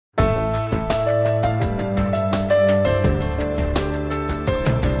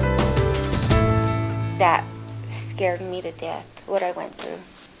scared me to death, what I went through.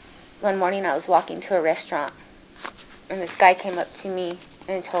 One morning I was walking to a restaurant, and this guy came up to me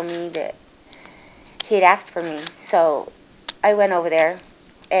and told me that he had asked for me. So I went over there,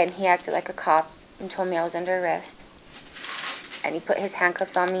 and he acted like a cop and told me I was under arrest. And he put his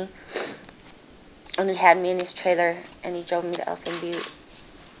handcuffs on me, and he had me in his trailer, and he drove me to Elephant Butte.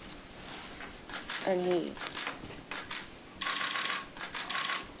 And he...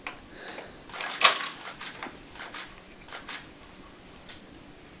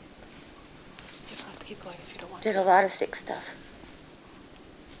 Keep going if you don't want did a lot of sick stuff.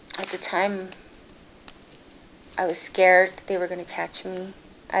 At the time, I was scared they were going to catch me.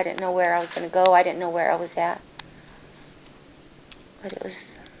 I didn't know where I was going to go. I didn't know where I was at. But it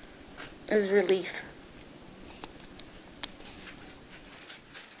was relief.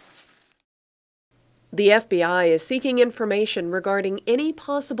 The FBI is seeking information regarding any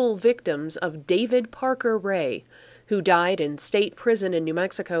possible victims of David Parker Ray, who died in state prison in New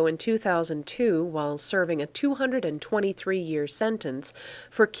Mexico in 2002 while serving a 223-year sentence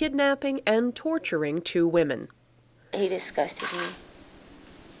for kidnapping and torturing 2 women. He disgusted me.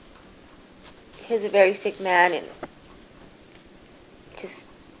 He was a very sick man, and just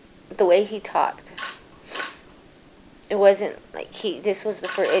the way he talked. It wasn't like it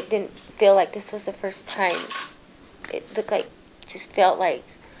didn't feel like this was the first time. It looked like, just felt like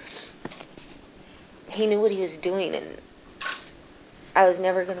he knew what he was doing, and I was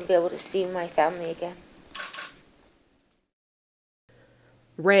never going to be able to see my family again.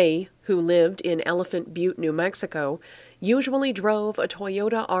 Ray, who lived in Elephant Butte, New Mexico, usually drove a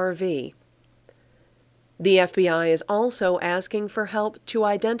Toyota RV. The FBI is also asking for help to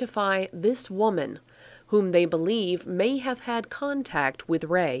identify this woman, whom they believe may have had contact with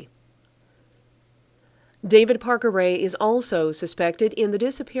Ray. David Parker Ray is also suspected in the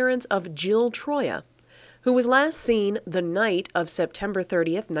disappearance of Jill Troia, who was last seen the night of September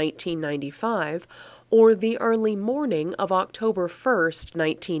 30th, 1995, or the early morning of October 1st,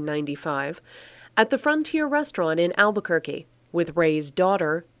 1995, at the Frontier restaurant in Albuquerque with Ray's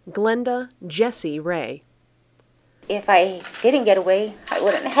daughter, Glenda Jessie Ray. If I didn't get away, I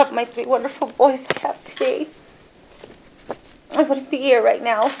wouldn't have my 3 wonderful boys I have today. I wouldn't be here right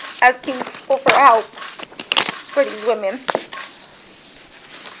now asking people for help for these women.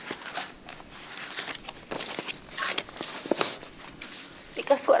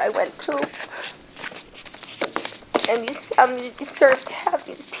 Because what I went through, and these families deserve to have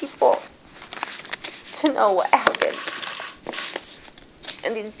these people to know what happened.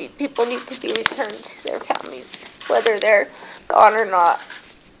 And these people need to be returned to their families, whether they're gone or not.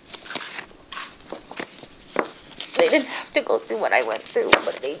 They didn't have to go through what I went through,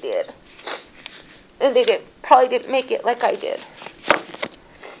 but they did. And they probably didn't make it like I did.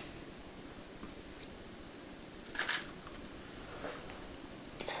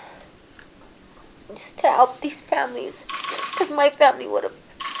 Just to help these families, because my family would have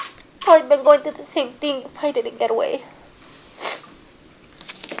probably been going through the same thing if I didn't get away.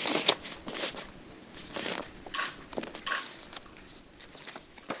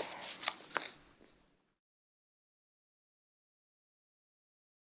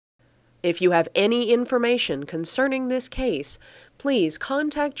 If you have any information concerning this case, please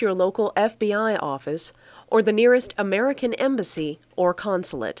contact your local FBI office or the nearest American embassy or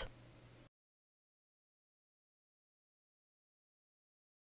consulate.